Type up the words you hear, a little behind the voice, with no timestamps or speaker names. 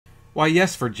Why,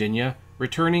 yes, Virginia,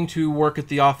 returning to work at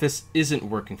the office isn't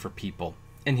working for people,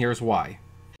 and here's why.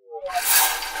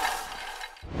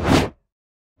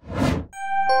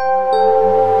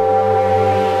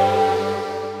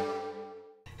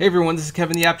 Hey everyone, this is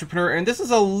Kevin the Apptrepreneur, and this is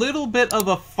a little bit of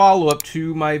a follow-up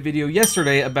to my video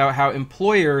yesterday about how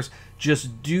employers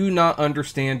just do not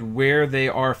understand where they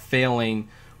are failing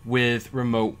with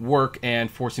remote work and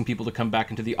forcing people to come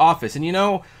back into the office. And you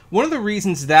know, one of the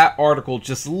reasons that article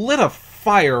just lit a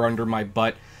fire under my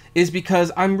butt is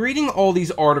because I'm reading all these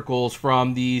articles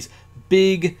from these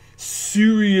big,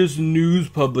 serious news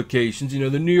publications, you know,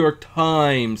 the New York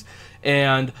Times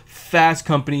and Fast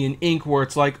Company and Inc., where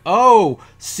it's like, oh,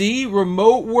 see,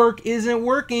 remote work isn't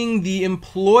working. The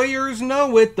employers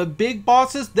know it. The big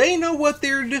bosses, they know what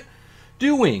they're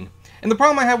doing. And the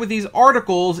problem I have with these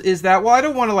articles is that, well, I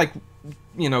don't want to, like,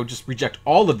 you know, just reject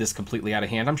all of this completely out of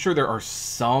hand. I'm sure there are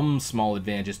some small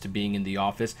advantages to being in the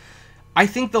office. I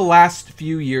think the last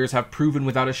few years have proven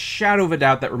without a shadow of a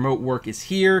doubt that remote work is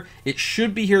here. It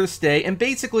should be here to stay. And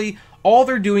basically, all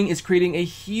they're doing is creating a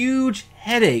huge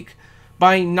headache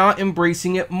by not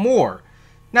embracing it more.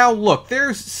 Now, look,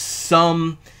 there's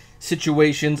some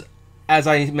situations, as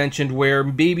I mentioned, where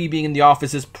maybe being in the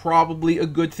office is probably a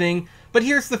good thing. But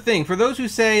here's the thing. For those who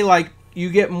say, like, you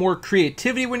get more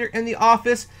creativity when you're in the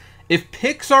office, if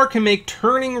Pixar can make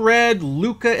Turning Red,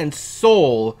 Luca, and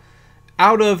Soul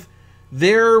out of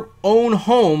their own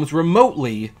homes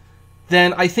remotely,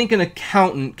 then I think an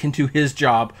accountant can do his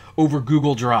job over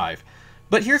Google Drive.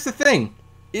 But here's the thing.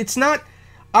 It's not...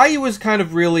 I was kind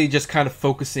of really just kind of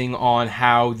focusing on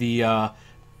how the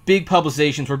big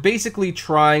publications were basically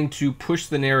trying to push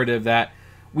the narrative that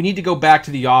we need to go back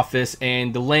to the office,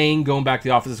 and delaying going back to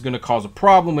the office is going to cause a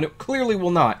problem, and it clearly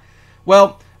will not.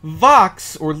 Well,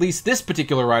 Vox, or at least this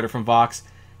particular writer from Vox,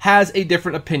 has a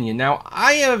different opinion. Now,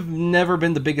 I have never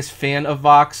been the biggest fan of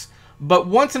Vox, but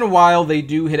once in a while they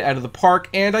do hit it out of the park,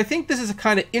 and I think this is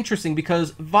kind of interesting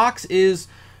because Vox is,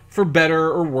 for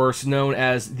better or worse, known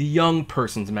as the young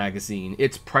person's magazine.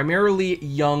 It's primarily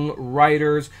young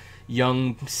writers,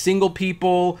 young single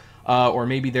people, or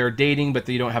maybe they're dating but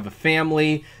they don't have a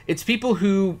family. It's people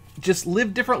who just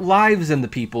live different lives than the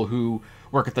people who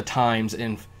work at the Times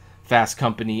and Fast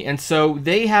Company. And so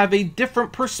they have a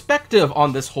different perspective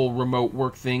on this whole remote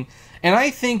work thing. And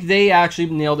I think they actually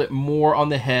nailed it more on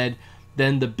the head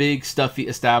than the big, stuffy,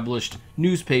 established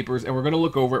newspapers. And we're going to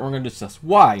look over it and we're going to discuss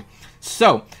why.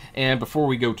 So, and before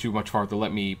we go too much farther,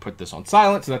 let me put this on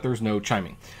silent so that there's no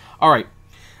chiming. All right.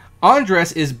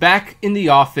 Andres is back in the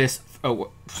office.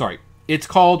 Oh, sorry. It's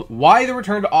called Why the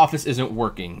Return to Office Isn't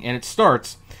Working. And it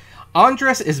starts,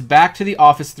 Andres is back to the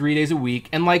office 3 days a week,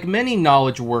 and like many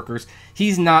knowledge workers,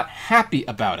 he's not happy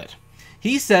about it.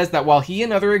 He says that while he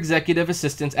and other executive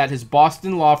assistants at his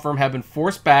Boston law firm have been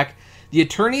forced back, the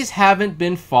attorneys haven't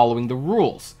been following the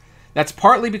rules. That's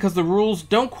partly because the rules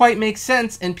don't quite make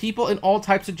sense, and people in all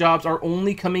types of jobs are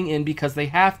only coming in because they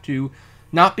have to,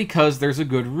 not because there's a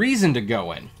good reason to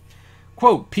go in.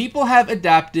 Quote, people have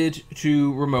adapted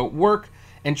to remote work,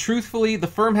 and truthfully, the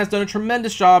firm has done a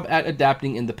tremendous job at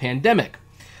adapting in the pandemic.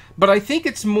 But I think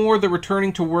it's more the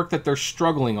returning to work that they're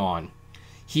struggling on.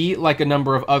 He, like a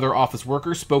number of other office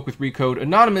workers, spoke with Recode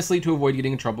anonymously to avoid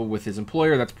getting in trouble with his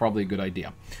employer. That's probably a good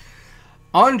idea.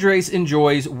 Andres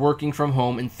enjoys working from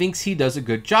home and thinks he does a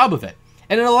good job of it.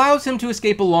 And it allows him to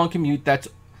escape a long commute that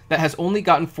has only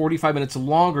gotten 45 minutes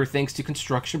longer thanks to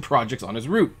construction projects on his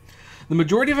route. The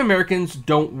majority of Americans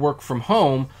don't work from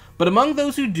home, but among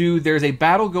those who do, there's a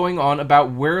battle going on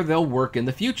about where they'll work in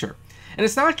the future. And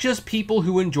it's not just people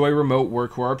who enjoy remote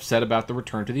work who are upset about the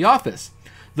return to the office.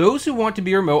 Those who want to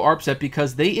be remote are upset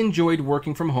because they enjoyed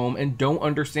working from home and don't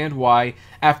understand why,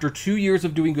 after 2 years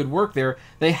of doing good work there,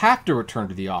 they have to return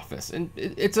to the office. And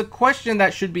it's a question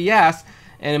that should be asked,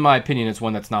 and in my opinion, it's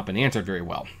one that's not been answered very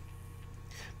well.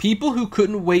 People who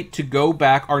couldn't wait to go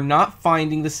back are not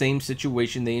finding the same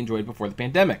situation they enjoyed before the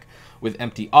pandemic, with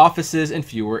empty offices and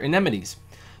fewer amenities.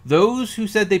 Those who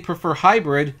said they prefer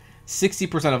hybrid,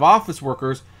 60% of office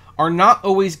workers, are not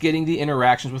always getting the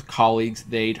interactions with colleagues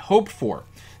they'd hoped for.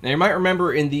 Now, you might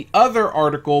remember in the other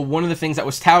article, one of the things that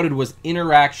was touted was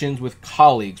interactions with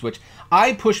colleagues, which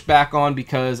I push back on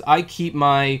because I keep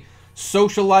my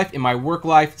social life and my work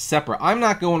life separate. I'm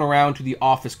not going around to the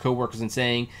office coworkers and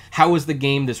saying, how was the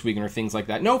game this weekend, or things like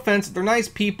that. No offense, they're nice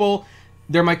people.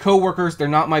 They're my coworkers. They're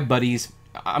not my buddies.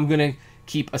 I'm going to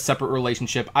keep a separate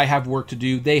relationship. I have work to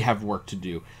do. They have work to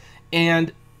do.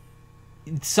 And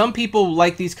some people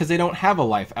like these because they don't have a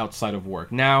life outside of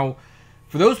work. Now,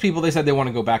 for those people, they said they want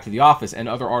to go back to the office, and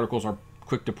other articles are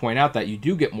quick to point out that you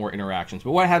do get more interactions.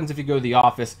 But what happens if you go to the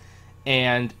office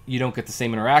and you don't get the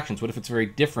same interactions? What if it's very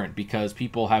different because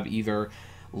people have either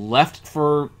left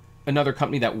for another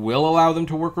company that will allow them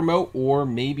to work remote, or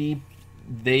maybe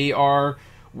they are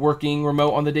working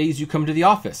remote on the days you come to the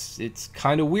office? It's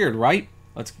kind of weird, right?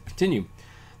 Let's continue.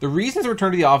 The reasons a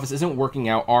return to the office isn't working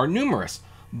out are numerous.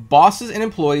 Bosses and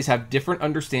employees have different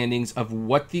understandings of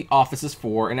what the office is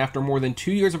for, and after more than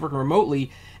 2 years of working remotely,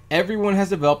 everyone has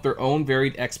developed their own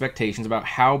varied expectations about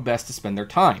how best to spend their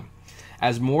time.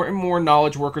 As more and more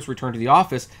knowledge workers return to the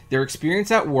office, their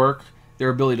experience at work, their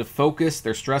ability to focus,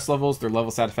 their stress levels, their level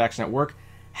of satisfaction at work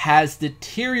has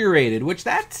deteriorated, which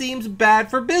that seems bad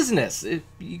for business, if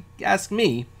you ask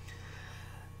me.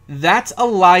 That's a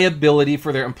liability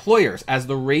for their employers, as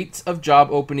the rates of job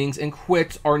openings and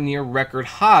quits are near record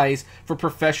highs for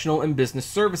professional and business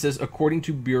services, according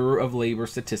to Bureau of Labor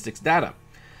Statistics data.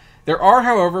 There are,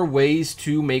 however, ways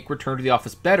to make return to the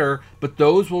office better, but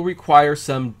those will require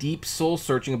some deep soul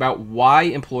searching about why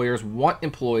employers want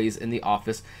employees in the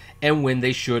office and when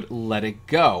they should let it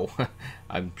go.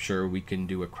 I'm sure we can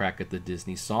do a crack at the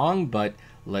Disney song, but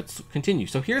let's continue.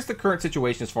 So here's the current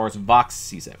situation as far as Vox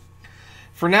sees it.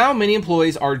 For now, many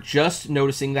employees are just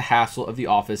noticing the hassle of the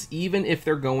office, even if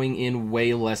they're going in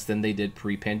way less than they did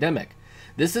pre-pandemic.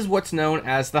 This is what's known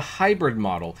as the hybrid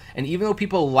model, and even though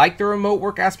people like the remote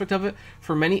work aspect of it,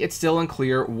 for many it's still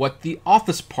unclear what the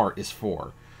office part is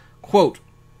for. Quote,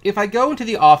 "If I go into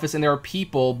the office and there are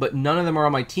people, but none of them are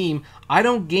on my team, I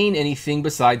don't gain anything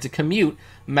besides a commute,"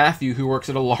 Matthew, who works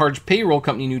at a large payroll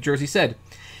company in New Jersey, said.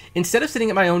 "Instead of sitting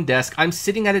at my own desk, I'm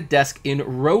sitting at a desk in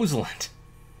Roseland."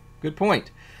 Good point.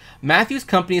 Matthew's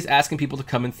company is asking people to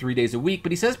come in 3 days a week,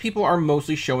 but he says people are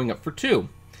mostly showing up for 2.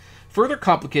 Further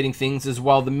complicating things is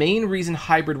while the main reason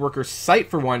hybrid workers cite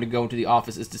for wanting to go into the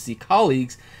office is to see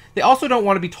colleagues, they also don't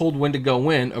want to be told when to go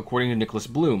in, according to Nicholas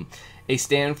Bloom, a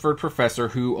Stanford professor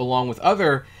who, along with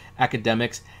other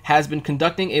academics, has been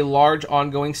conducting a large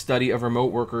ongoing study of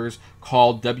remote workers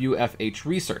called WFH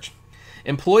Research.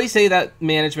 Employees say that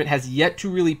management has yet to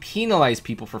really penalize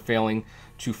people for failing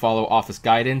to follow office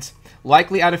guidance,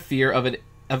 likely out of fear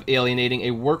of alienating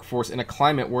a workforce in a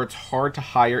climate where it's hard to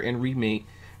hire and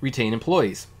retain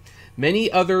employees.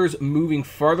 Many others moving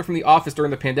farther from the office during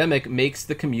the pandemic makes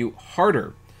the commute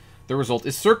harder. The result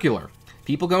is circular.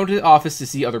 People go into the office to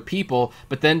see other people,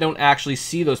 but then don't actually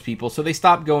see those people, so they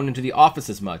stop going into the office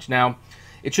as much. Now,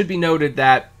 it should be noted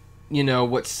that,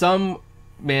 what some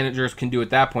managers can do at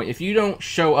that point, if you don't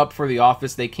show up for the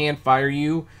office, they can fire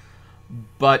you.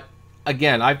 But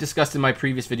again, I've discussed in my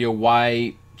previous video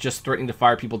why just threatening to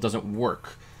fire people doesn't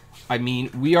work. I mean,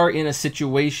 we are in a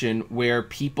situation where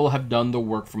people have done the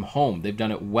work from home. They've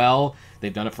done it well.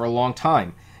 They've done it for a long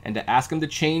time. And to ask them to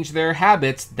change their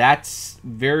habits, that's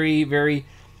very, very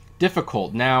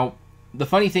difficult. Now, the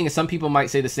funny thing is some people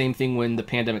might say the same thing when the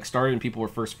pandemic started and people were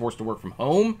first forced to work from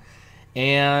home,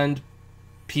 and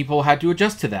people had to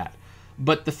adjust to that.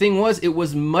 But the thing was, it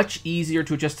was much easier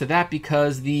to adjust to that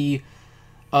because the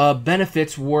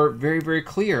benefits were very, very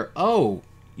clear. Oh,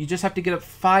 you just have to get up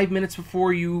 5 minutes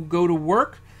before you go to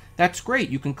work? That's great.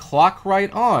 You can clock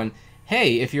right on.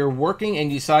 Hey, if you're working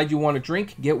and you decide you want to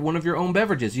drink, get one of your own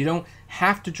beverages. You don't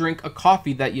have to drink a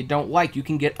coffee that you don't like. You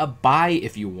can get a buy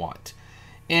if you want.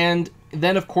 And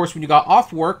then, of course, when you got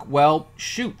off work, well,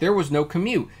 shoot, there was no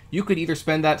commute. You could either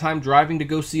spend that time driving to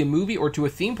go see a movie or to a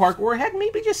theme park, or heck,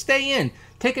 maybe just stay in.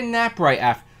 Take a nap right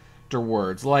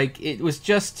afterwards. Like, it was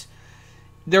just...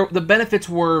 the benefits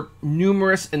were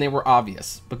numerous and they were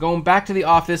obvious. But going back to the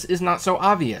office is not so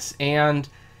obvious. And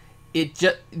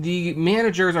the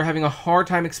managers are having a hard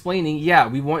time explaining, yeah,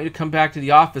 we want you to come back to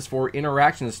the office for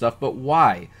interaction and stuff, but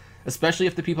why? Especially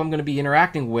if the people I'm going to be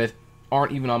interacting with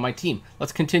aren't even on my team.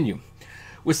 Let's continue.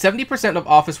 With 70% of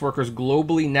office workers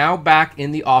globally now back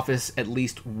in the office at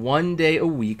least 1 day a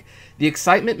week, the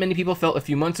excitement many people felt a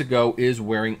few months ago is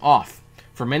wearing off.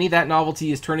 For many, that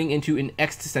novelty is turning into an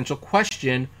existential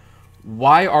question: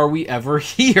 why are we ever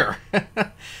here?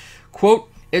 Quote,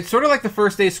 "It's sort of like the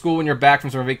first day of school when you're back from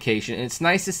summer vacation, and it's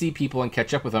nice to see people and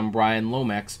catch up with them," Brian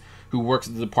Lomax, who works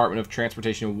at the Department of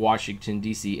Transportation in Washington,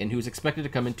 D.C., and who is expected to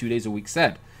come in 2 days a week,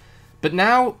 said. But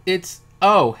now it's,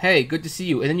 oh, hey, good to see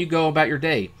you, and then you go about your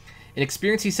day. An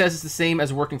experience, he says, is the same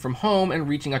as working from home and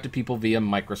reaching out to people via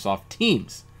Microsoft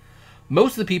Teams.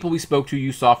 Most of the people we spoke to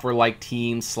use software like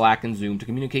Teams, Slack, and Zoom to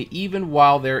communicate even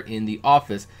while they're in the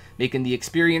office, making the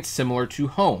experience similar to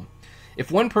home. If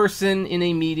one person in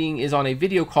a meeting is on a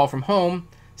video call from home,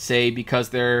 say because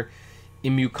they're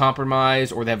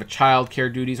immunocompromised or they have child care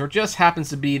duties or just happens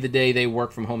to be the day they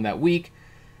work from home that week,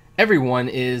 everyone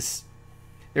is...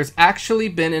 There's actually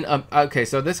been an... okay,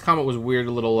 so this comment was weird,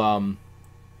 a little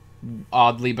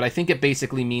oddly, but I think it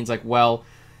basically means like, well,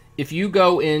 if you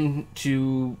go in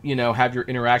to, have your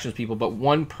interactions with people, but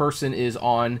one person is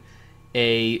on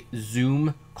a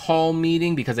Zoom call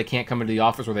meeting because they can't come into the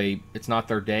office or it's not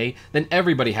their day, then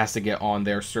everybody has to get on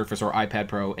their Surface or iPad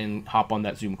Pro and hop on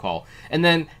that Zoom call. And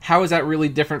then how is that really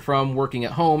different from working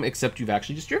at home, except you've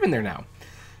actually just driven there now?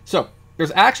 So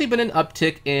there's actually been an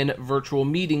uptick in virtual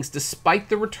meetings despite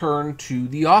the return to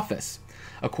the office,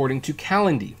 according to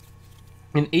Calendly.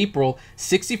 In April,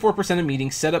 64% of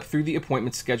meetings set up through the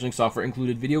appointment scheduling software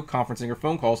included video conferencing or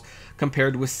phone calls,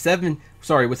 compared with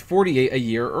 48 a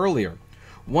year earlier.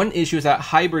 One issue is that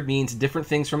hybrid means different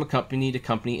things from a company to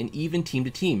company and even team to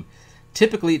team.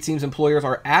 Typically, it seems employers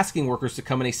are asking workers to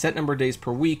come in a set number of days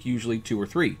per week, usually 2 or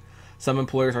 3. Some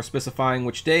employers are specifying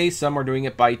which days, some are doing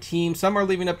it by team, some are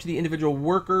leaving it up to the individual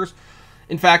workers.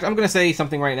 In fact, I'm going to say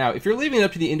something right now. If you're leaving it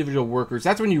up to the individual workers,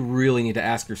 that's when you really need to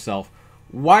ask yourself,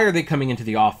 why are they coming into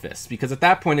the office? Because at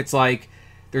that point, it's like,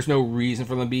 there's no reason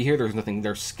for them to be here. There's nothing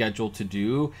they're scheduled to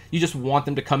do. You just want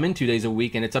them to come in 2 days a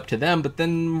week, and it's up to them. But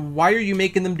then why are you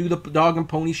making them do the dog and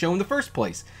pony show in the first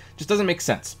place? Just doesn't make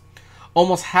sense.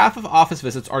 Almost half of office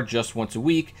visits are just once a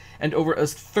week, and over a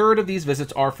third of these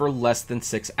visits are for less than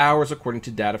 6 hours, according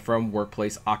to data from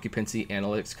workplace occupancy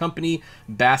analytics company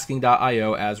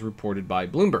Basking.io, as reported by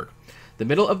Bloomberg. The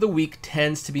middle of the week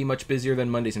tends to be much busier than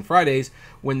Mondays and Fridays,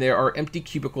 when there are empty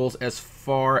cubicles as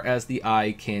far as the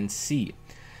eye can see.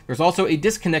 There's also a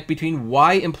disconnect between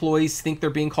why employees think they're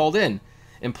being called in.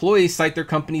 Employees cite their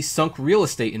company's sunk real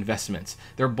estate investments,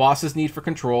 their boss's need for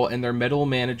control, and their middle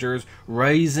manager's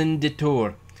raison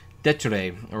d'etre,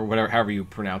 or whatever, however you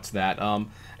pronounce that.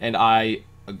 And I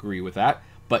agree with that.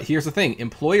 But here's the thing.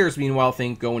 Employers, meanwhile,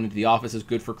 think going into the office is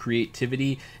good for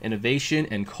creativity, innovation,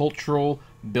 and cultural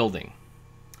building.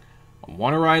 I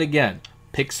want to write again.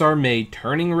 Pixar made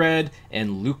Turning Red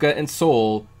and Luca and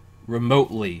Soul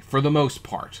remotely, for the most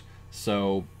part.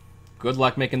 So, good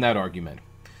luck making that argument.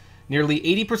 Nearly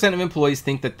 80% of employees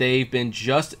think that they've been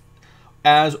just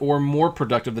as or more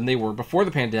productive than they were before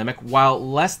the pandemic, while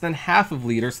less than half of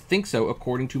leaders think so,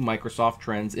 according to Microsoft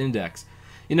Trends Index.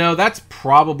 That's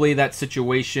probably that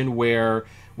situation where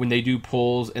when they do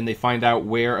polls and they find out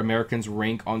where Americans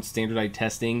rank on standardized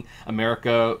testing,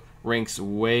 America ranks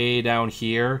way down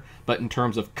here, but in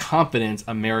terms of competence,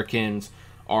 Americans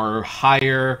are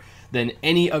higher than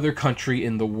any other country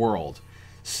in the world.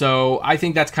 So I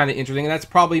think that's kind of interesting, and that's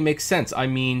probably makes sense. I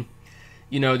mean,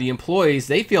 the employees,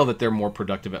 they feel that they're more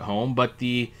productive at home, but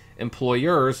the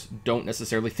employers don't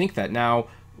necessarily think that. Now,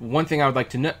 one thing I would like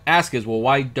to ask is, well,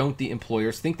 why don't the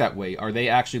employers think that way? Are they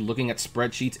actually looking at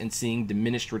spreadsheets and seeing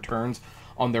diminished returns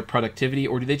on their productivity,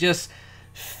 or do they just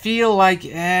feel like,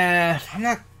 I'm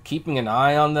not keeping an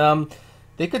eye on them?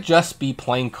 They could just be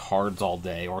playing cards all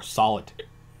day, or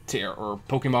solitaire, or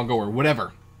Pokemon Go, or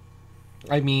whatever.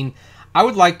 I mean, I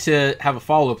would like to have a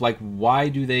follow-up, like, why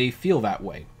do they feel that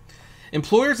way?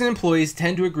 Employers and employees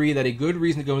tend to agree that a good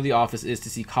reason to go to the office is to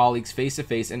see colleagues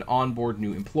face-to-face and onboard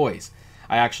new employees.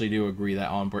 I actually do agree that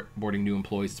onboarding new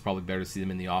employees, it's probably better to see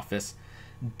them in the office.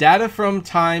 Data from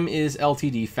Time is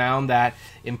Ltd found that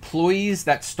employees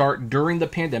that start during the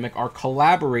pandemic are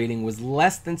collaborating with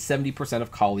less than 70%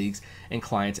 of colleagues and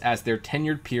clients as their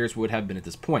tenured peers would have been at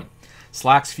this point.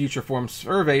 Slack's Future Form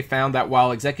survey found that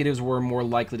while executives were more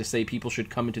likely to say people should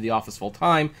come into the office full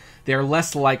time, they are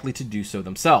less likely to do so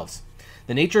themselves.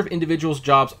 The nature of individuals'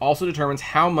 jobs also determines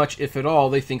how much, if at all,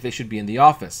 they think they should be in the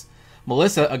office.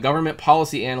 Melissa, a government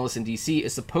policy analyst in DC,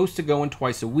 is supposed to go in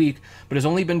twice a week, but has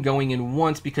only been going in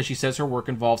once because she says her work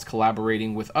involves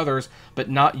collaborating with others, but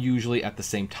not usually at the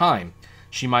same time.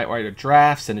 She might write a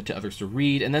draft, send it to others to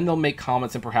read, and then they'll make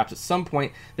comments, and perhaps at some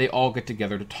point they all get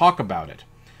together to talk about it.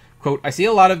 Quote, I see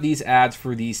a lot of these ads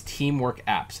for these teamwork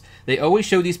apps. They always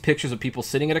show these pictures of people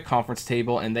sitting at a conference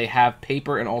table, and they have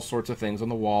paper and all sorts of things on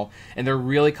the wall, and they're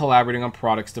really collaborating on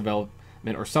products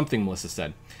development or something, Melissa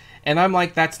said. And I'm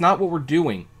like, that's not what we're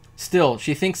doing. Still,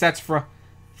 she thinks that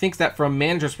from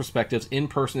managers' perspectives,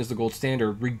 in-person is the gold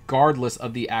standard, regardless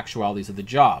of the actualities of the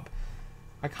job.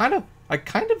 I kind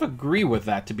of agree with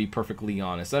that, to be perfectly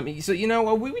honest. I mean, so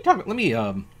we talk. Let me.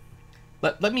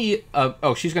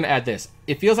 Oh, she's going to add this.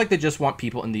 It feels like they just want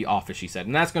people in the office, she said,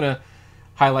 and that's going to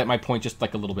highlight my point just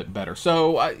like a little bit better.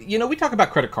 So, we talk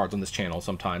about credit cards on this channel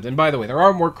sometimes. And by the way, there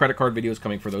are more credit card videos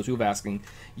coming for those who are asking.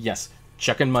 Yes,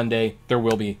 check in Monday. There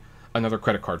will be another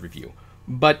credit card review.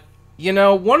 But,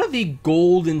 one of the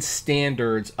golden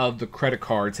standards of the credit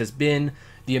cards has been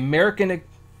the American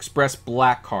Express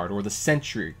Black Card, or the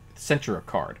Centura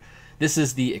card. This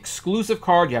is the exclusive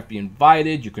card. You have to be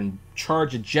invited. You can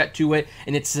charge a jet to it,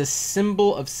 and it's a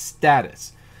symbol of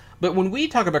status. But when we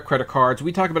talk about credit cards,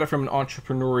 we talk about it from an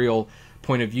entrepreneurial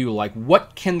point of view. Like,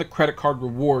 what can the credit card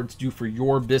rewards do for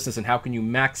your business, and how can you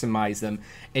maximize them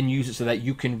and use it so that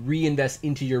you can reinvest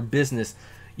into your business,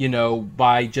 you know,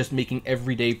 by just making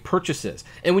everyday purchases.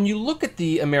 And when you look at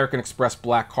the American Express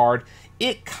Black Card,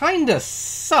 it kind of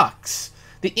sucks.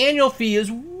 The annual fee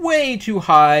is way too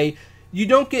high. You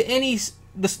don't get any...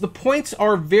 The points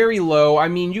are very low. I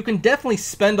mean, you can definitely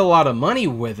spend a lot of money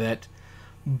with it,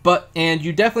 and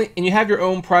you have your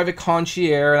own private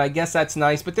concierge, and I guess that's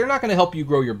nice, but they're not going to help you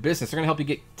grow your business. They're going to help you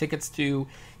get tickets to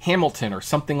Hamilton or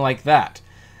something like that.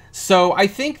 So I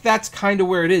think that's kind of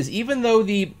where it is. Even though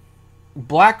the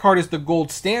Black Card is the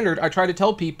gold standard, I try to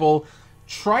tell people,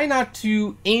 try not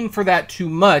to aim for that too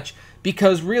much,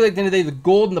 because really at the end of the day, the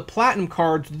gold and the platinum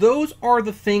cards, those are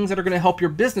the things that are going to help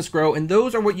your business grow, and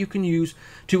those are what you can use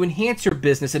to enhance your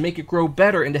business and make it grow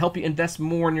better and to help you invest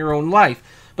more in your own life.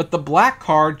 But the Black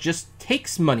Card just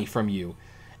takes money from you.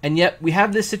 And yet we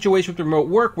have this situation with remote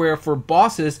work where for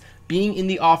bosses, being in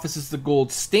the office is the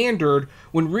gold standard,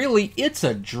 when really it's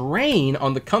a drain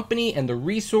on the company and the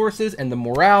resources and the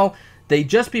morale. They'd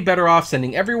just be better off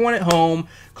sending everyone at home,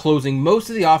 closing most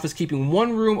of the office, keeping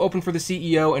one room open for the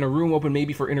CEO and a room open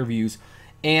maybe for interviews,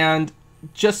 and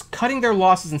just cutting their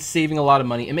losses and saving a lot of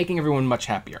money and making everyone much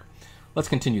happier. Let's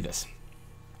continue this.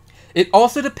 It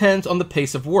also depends on the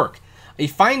pace of work. A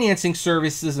financing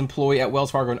services employee at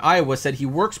Wells Fargo in Iowa said he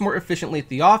works more efficiently at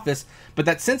the office, but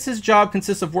that since his job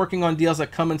consists of working on deals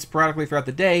that come in sporadically throughout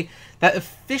the day, that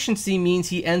efficiency means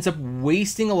he ends up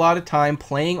wasting a lot of time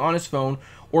playing on his phone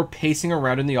or pacing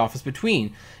around in the office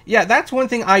between. Yeah, that's one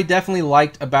thing I definitely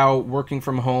liked about working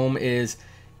from home, is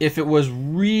if it was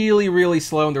really, really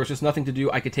slow and there was just nothing to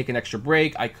do, I could take an extra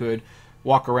break. I could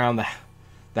walk around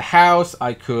the house.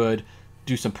 I could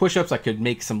do some push-ups. I could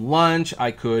make some lunch.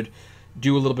 I could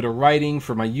do a little bit of writing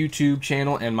for my YouTube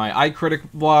channel and my iCritic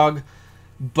vlog.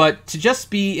 But to just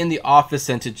be in the office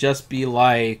and to just be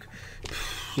like,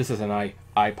 this is an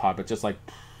iPod, but just like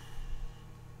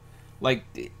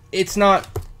it's not,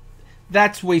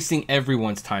 that's wasting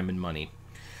everyone's time and money.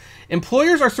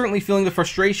 Employers are certainly feeling the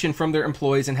frustration from their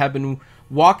employees and have been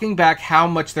walking back how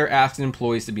much they're asking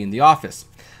employees to be in the office.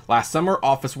 Last summer,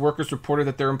 office workers reported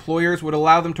that their employers would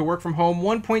allow them to work from home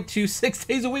 1.26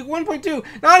 days a week. 1.2,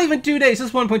 not even 2 days,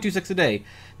 just 1.26 a day.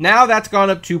 Now that's gone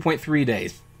up 2.3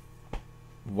 days.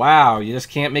 Wow, you just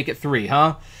can't make it 3,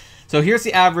 huh? So here's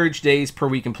the average days per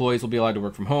week employees will be allowed to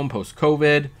work from home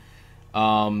post-COVID.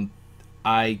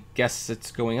 I guess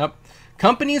it's going up.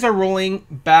 Companies are rolling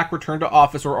back return to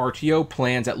office or RTO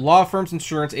plans at law firms,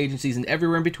 insurance agencies, and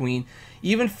everywhere in between.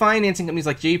 Even financing companies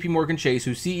like JP Morgan Chase,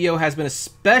 whose CEO has been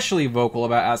especially vocal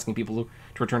about asking people to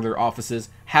return to their offices,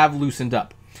 have loosened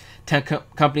up. Tech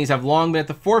companies have long been at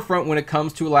the forefront when it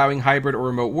comes to allowing hybrid or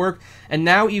remote work, and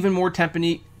now even more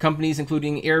companies,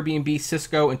 including Airbnb,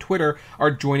 Cisco, and Twitter, are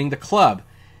joining the club.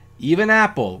 Even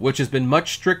Apple, which has been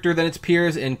much stricter than its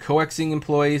peers in coaxing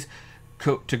employees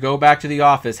to go back to the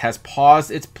office, has paused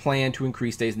its plan to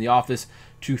increase days in the office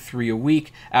to 3 a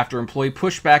week after employee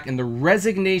pushback and the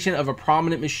resignation of a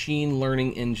prominent machine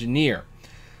learning engineer.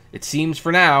 It seems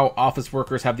for now, office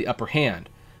workers have the upper hand.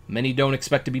 Many don't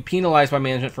expect to be penalized by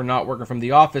management for not working from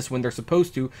the office when they're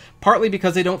supposed to, partly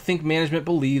because they don't think management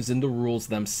believes in the rules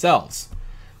themselves.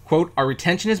 Quote, our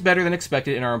retention is better than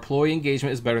expected and our employee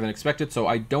engagement is better than expected, so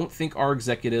I don't think our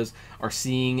executives are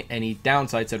seeing any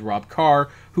downside, said Rob Carr,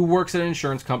 who works at an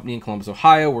insurance company in Columbus,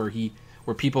 Ohio, where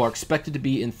people are expected to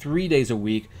be in 3 days a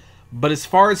week, but as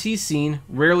far as he's seen,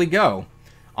 rarely go.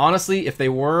 Honestly, if they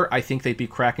were, I think they'd be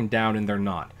cracking down, and they're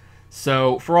not.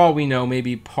 So, for all we know,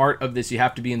 maybe part of this you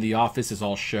have to be in the office is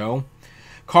all show.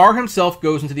 Carr himself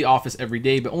goes into the office every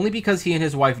day, but only because he and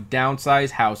his wife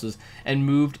downsized houses and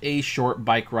moved a short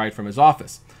bike ride from his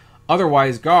office.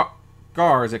 Otherwise, Carr,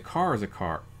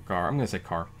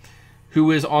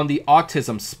 who is on the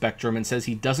autism spectrum and says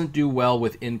he doesn't do well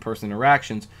with in-person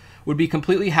interactions, would be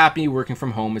completely happy working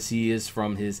from home as he is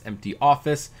from his empty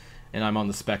office. And I'm on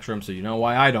the spectrum, so you know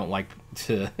why I don't like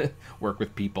to work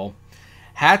with people.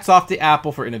 Hats off to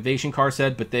Apple for innovation, Carr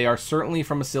said, but they are certainly,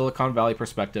 from a Silicon Valley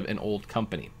perspective, an old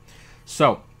company.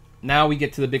 So, now we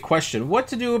get to the big question. What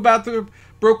to do about the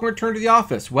broken return to the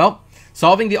office? Well,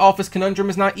 solving the office conundrum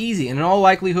is not easy, and in all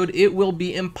likelihood, it will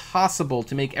be impossible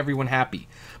to make everyone happy.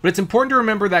 But it's important to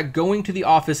remember that going to the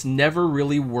office never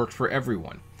really worked for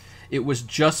everyone. It was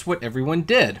just what everyone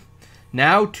did.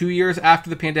 Now, 2 years after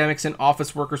the pandemic sent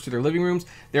office workers to their living rooms,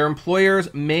 their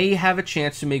employers may have a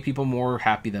chance to make people more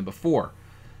happy than before.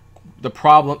 The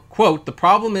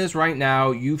problem is right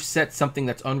now you've set something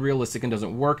that's unrealistic and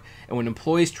doesn't work, and when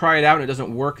employees try it out and it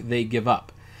doesn't work, they give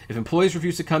up. If employees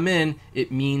refuse to come in,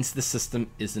 it means the system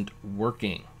isn't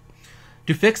working.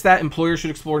 To fix that, employers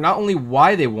should explore not only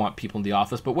why they want people in the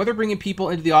office, but whether bringing people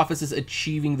into the office is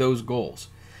achieving those goals.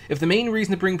 If the main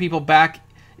reason to bring people back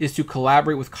is to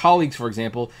collaborate with colleagues, for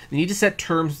example, they need to set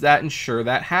terms that ensure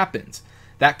that happens.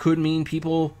 That could mean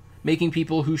making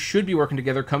people who should be working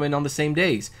together come in on the same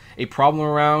days, a problem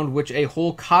around which a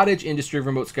whole cottage industry of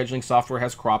remote scheduling software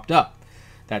has cropped up.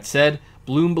 That said,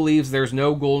 Bloom believes there's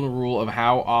no golden rule of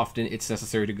how often it's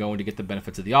necessary to go in to get the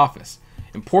benefits of the office.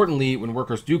 Importantly, when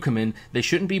workers do come in, they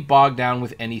shouldn't be bogged down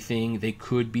with anything they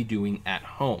could be doing at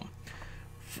home.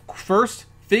 First,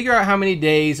 figure out how many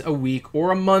days a week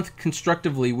or a month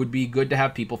constructively would be good to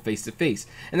have people face-to-face,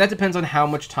 and that depends on how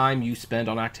much time you spend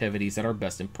on activities that are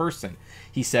best in person,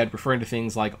 he said, referring to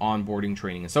things like onboarding,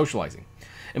 training, and socializing.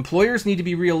 Employers need to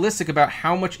be realistic about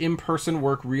how much in-person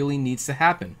work really needs to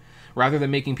happen. Rather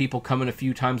than making people come in a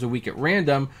few times a week at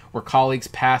random, where colleagues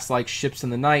pass like ships in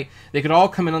the night, they could all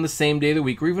come in on the same day of the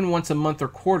week, or even once a month or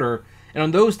quarter, and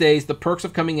on those days, the perks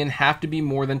of coming in have to be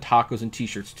more than tacos and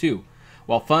t-shirts too.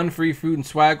 While fun, free food, and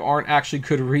swag aren't actually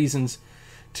good reasons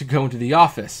to go into the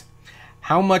office.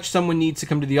 How much someone needs to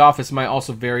come to the office might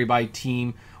also vary by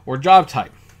team or job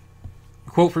type.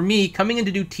 Quote, for me, coming in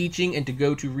to do teaching and to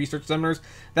go to research seminars,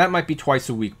 that might be twice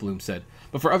a week, Bloom said.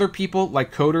 But for other people,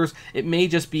 like coders, it may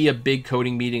just be a big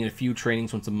coding meeting and a few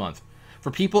trainings once a month. For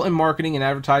people in marketing and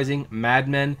advertising,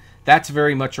 madmen, that's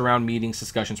very much around meetings,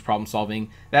 discussions, problem solving.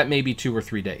 That may be 2 or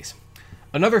 3 days.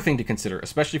 Another thing to consider,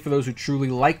 especially for those who truly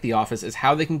like the office, is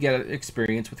how they can get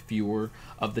experience with fewer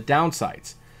of the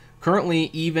downsides.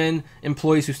 Currently, even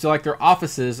employees who still like their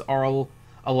offices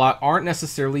aren't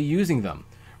necessarily using them.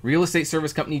 Real estate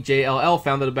service company JLL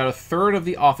found that about a third of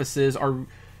the offices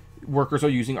workers are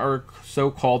using are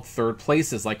so-called third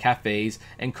places, like cafes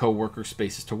and co-worker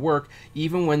spaces to work,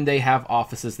 even when they have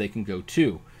offices they can go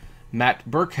to. Matt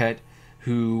Burkett,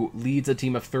 who leads a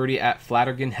team of 30 at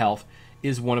Flatiron Health,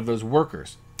 is one of those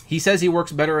workers. He says he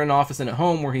works better in an office than at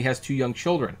home, where he has 2 young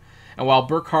children. And while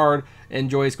Burkhardt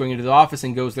enjoys going into the office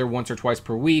and goes there once or twice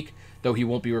per week, though he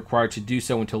won't be required to do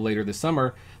so until later this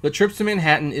summer, the trips to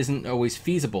Manhattan isn't always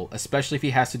feasible, especially if he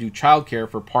has to do childcare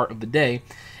for part of the day,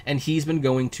 and he's been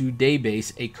going to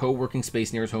Daybase, a co-working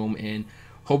space near his home in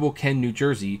Hoboken, New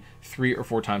Jersey, 3 or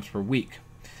 4 times per week.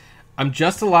 I'm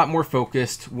just a lot more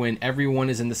focused when everyone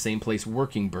is in the same place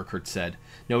working, Burkhardt said,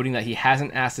 noting that he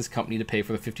hasn't asked his company to pay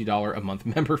for the $50 a month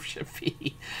membership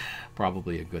fee.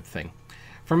 Probably a good thing.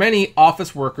 For many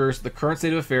office workers, the current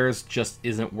state of affairs just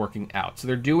isn't working out, so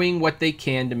they're doing what they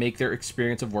can to make their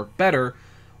experience of work better,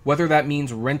 whether that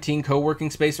means renting co-working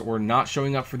space or not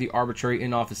showing up for the arbitrary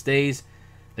in-office days.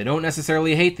 They don't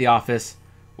necessarily hate the office.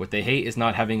 What they hate is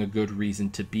not having a good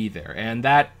reason to be there, and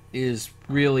that is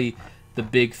really the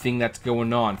big thing that's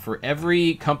going on. For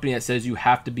every company that says you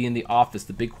have to be in the office,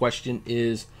 the big question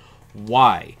is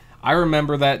why? I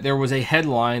remember that there was a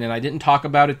headline, and I didn't talk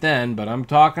about it then, but I'm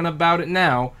talking about it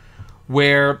now,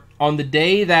 where on the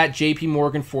day that JP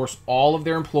Morgan forced all of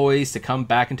their employees to come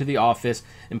back into the office,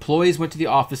 employees went to the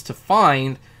office to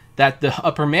find that the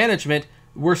upper management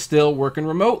were still working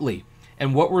remotely.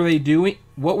 And what were they doing?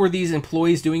 What were these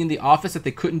employees doing in the office that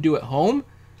they couldn't do at home?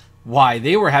 Why,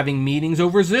 they were having meetings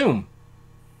over Zoom.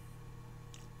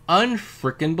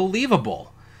 Unfrickin'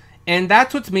 believable. And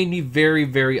that's what's made me very,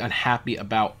 very unhappy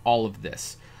about all of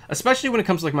this. Especially when it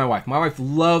comes to like my wife. My wife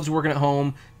loves working at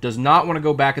home, does not want to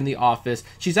go back in the office.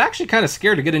 She's actually kind of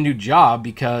scared to get a new job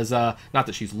because, not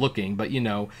that she's looking, but you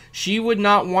know, she would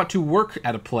not want to work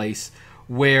at a place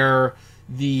where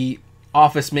the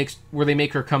office where they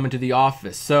make her come into the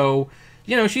office. So,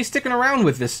 you know, she's sticking around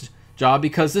with this job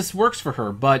because this works for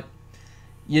her. But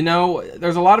you know,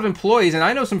 there's a lot of employees, and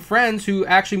I know some friends who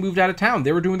actually moved out of town.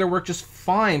 They were doing their work just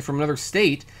fine from another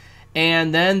state,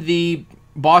 and then the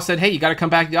boss said, hey, you got to come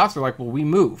back to the office. They're like, well, we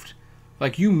moved.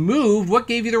 Like, you moved? What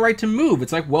gave you the right to move?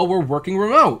 It's like, well, we're working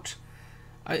remote.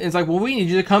 It's like, well, we need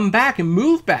you to come back and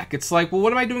move back. It's like, well,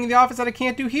 what am I doing in the office that I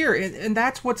can't do here? And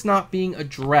that's what's not being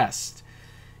addressed.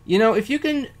 You know, if you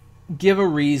can give a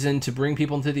reason to bring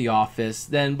people into the office,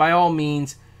 then by all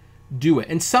means, do it.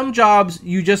 And some jobs,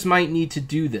 you just might need to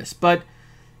do this. But,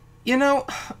 you know,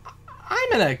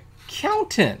 I'm an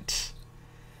accountant.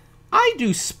 I do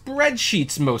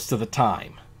spreadsheets most of the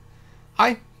time.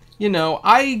 I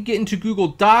get into Google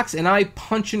Docs and I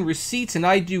punch in receipts and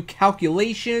I do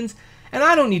calculations, and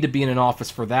I don't need to be in an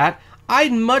office for that.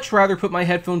 I'd much rather put my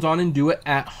headphones on and do it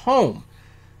at home,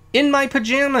 in my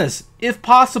pajamas, if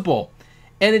possible.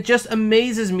 And it just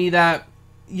amazes me that,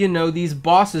 you know, these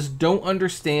bosses don't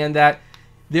understand that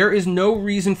there is no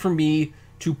reason for me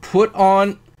to put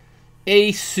on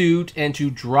a suit and to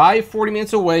drive 40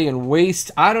 minutes away and waste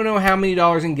I don't know how many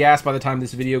dollars in gas by the time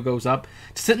this video goes up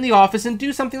to sit in the office and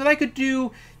do something that I could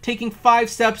do taking 5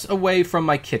 steps away from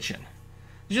my kitchen.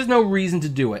 There's just no reason to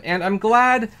do it. And I'm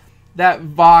glad that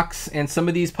Vox and some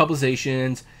of these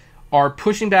publications are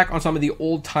pushing back on some of the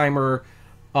old-timer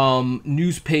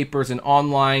newspapers and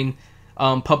online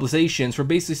publications for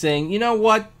basically saying, you know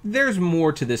what, there's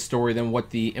more to this story than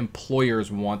what the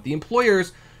employers want. The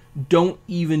employers don't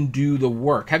even do the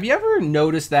work. Have you ever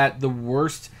noticed that the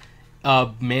worst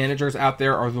managers out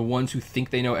there are the ones who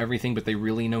think they know everything, but they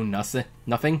really know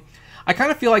nothing? I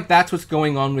kind of feel like that's what's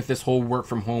going on with this whole work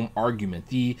from home argument.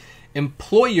 The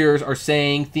employers are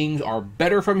saying things are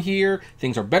better from here,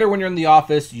 things are better when you're in the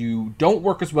office, you don't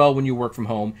work as well when you work from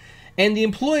home. And the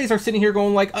employees are sitting here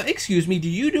going like, excuse me, do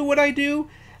you do what I do?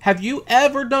 Have you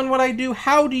ever done what I do?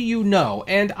 How do you know?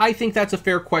 And I think that's a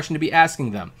fair question to be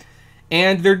asking them.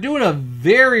 And they're doing a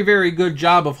very, very good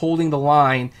job of holding the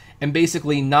line and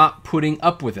basically not putting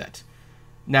up with it.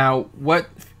 Now, what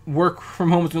work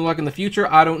from home is going to look like in the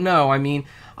future, I don't know. I mean,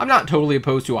 I'm not totally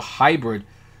opposed to a hybrid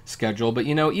schedule, but,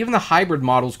 you know, even the hybrid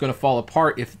model is going to fall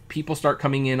apart if people start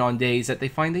coming in on days that they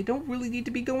find they don't really need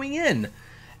to be going in.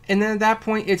 And then at that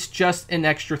point, it's just an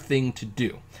extra thing to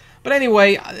do. But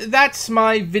anyway, that's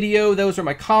my video. Those are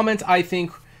my comments. I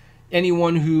think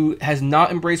anyone who has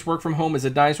not embraced work from home is a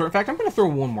dinosaur. In fact, I'm going to throw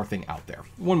one more thing out there.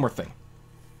 One more thing.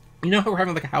 You know how we're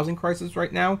having like a housing crisis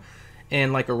right now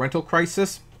and like a rental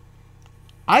crisis?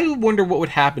 I wonder what would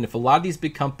happen if a lot of these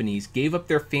big companies gave up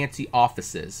their fancy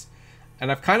offices.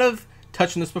 And I've kind of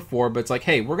touched on this before, but it's like,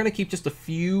 hey, we're going to keep just a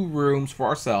few rooms for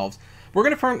ourselves. We're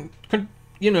going to,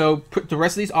 you know, put the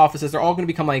rest of these offices, they're all going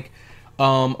to become like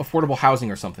affordable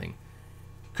housing or something.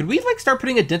 Could we like start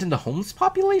putting a dent in the homeless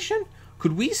population?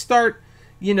 Could we start,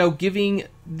 you know, giving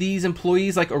these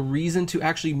employees like a reason to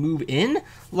actually move in?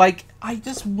 Like, I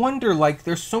just wonder, like,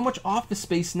 there's so much office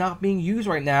space not being used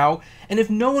right now. And if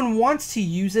no one wants to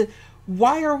use it,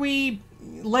 why are we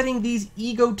letting these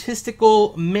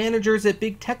egotistical managers at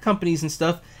big tech companies and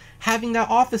stuff having that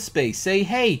office space? Say,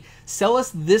 hey, sell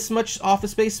us this much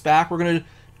office space back. We're going to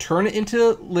turn it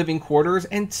into living quarters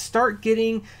and start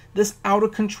getting this out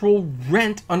of control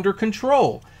rent under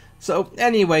control. So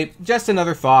anyway, just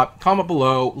another thought. Comment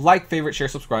below, like, favorite, share,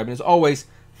 subscribe, and as always,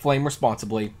 flame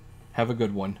responsibly. Have a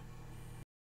good one.